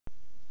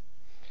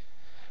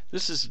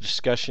This is a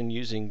discussion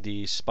using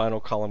the spinal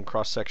column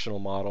cross-sectional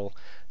model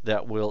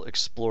that will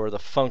explore the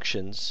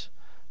functions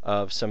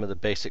of some of the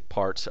basic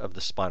parts of the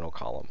spinal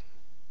column.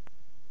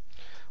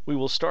 We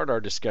will start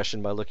our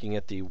discussion by looking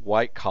at the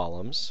white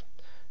columns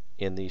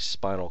in the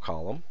spinal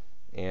column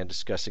and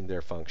discussing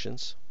their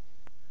functions.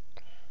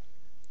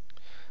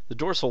 The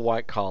dorsal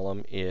white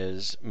column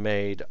is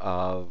made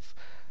of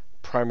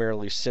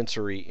primarily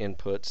sensory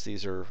inputs.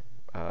 These are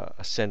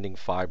ascending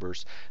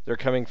fibers. They're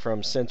coming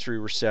from sensory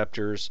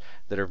receptors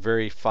that are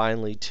very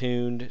finely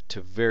tuned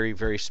to very,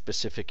 very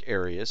specific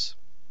areas.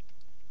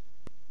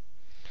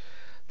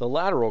 The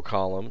lateral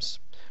columns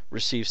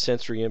receive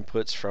sensory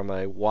inputs from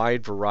a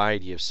wide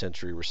variety of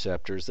sensory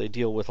receptors. They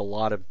deal with a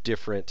lot of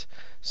different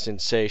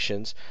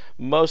sensations.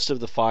 Most of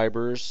the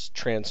fibers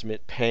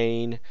transmit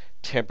pain,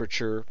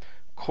 temperature,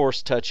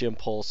 coarse touch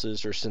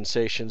impulses, or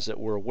sensations that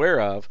we're aware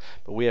of,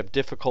 but we have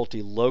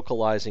difficulty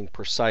localizing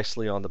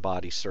precisely on the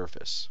body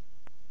surface.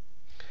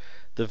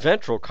 The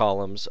ventral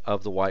columns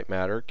of the white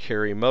matter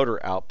carry motor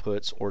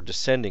outputs or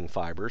descending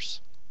fibers.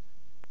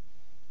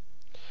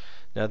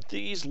 Now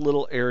these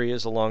little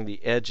areas along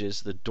the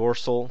edges, the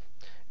dorsal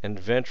and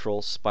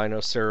ventral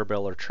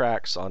spinocerebellar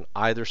tracts on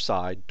either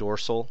side,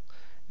 dorsal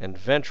and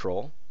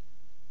ventral,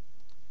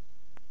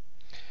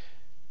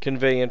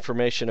 convey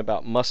information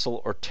about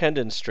muscle or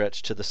tendon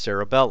stretch to the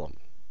cerebellum.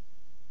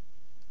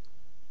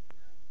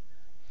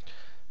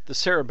 The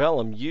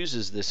cerebellum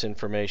uses this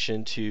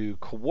information to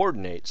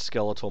coordinate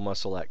skeletal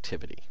muscle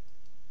activity.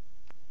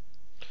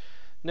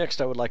 Next,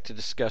 I would like to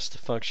discuss the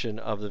function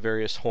of the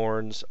various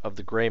horns of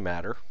the gray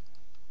matter.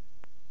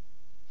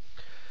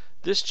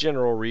 This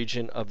general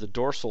region of the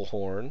dorsal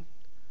horn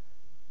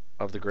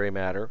of the gray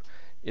matter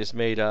is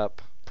made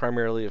up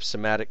primarily of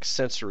somatic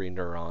sensory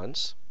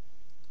neurons,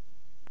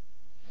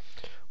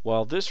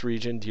 while this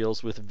region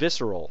deals with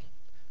visceral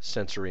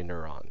sensory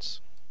neurons.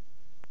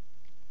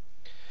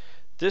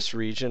 This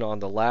region on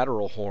the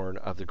lateral horn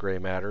of the gray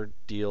matter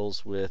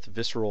deals with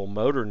visceral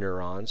motor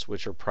neurons,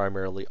 which are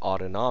primarily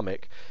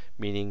autonomic,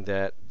 meaning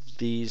that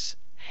these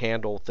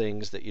handle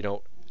things that you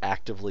don't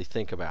actively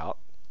think about.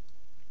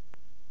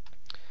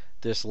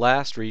 This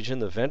last region,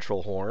 the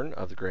ventral horn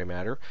of the gray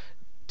matter,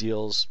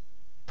 deals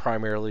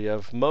primarily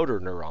of motor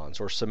neurons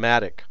or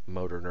somatic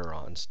motor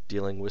neurons,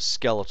 dealing with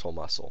skeletal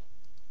muscle.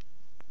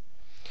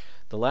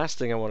 The last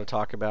thing I want to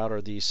talk about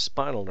are these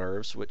spinal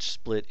nerves, which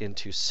split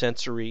into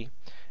sensory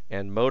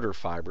and motor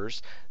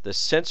fibers. The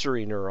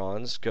sensory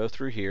neurons go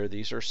through here.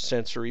 These are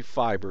sensory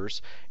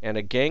fibers, and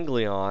a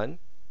ganglion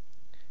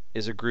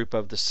is a group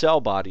of the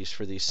cell bodies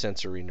for these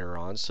sensory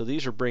neurons. So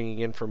these are bringing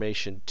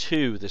information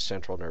to the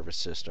central nervous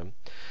system.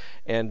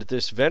 And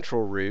this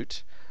ventral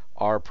root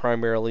are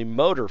primarily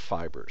motor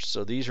fibers.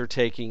 So these are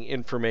taking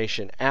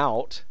information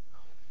out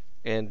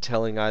and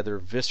telling either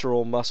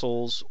visceral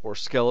muscles or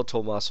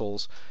skeletal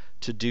muscles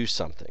to do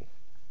something.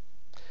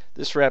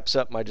 This wraps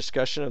up my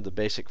discussion of the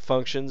basic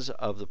functions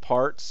of the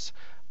parts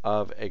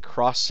of a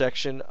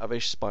cross-section of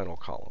a spinal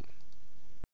column.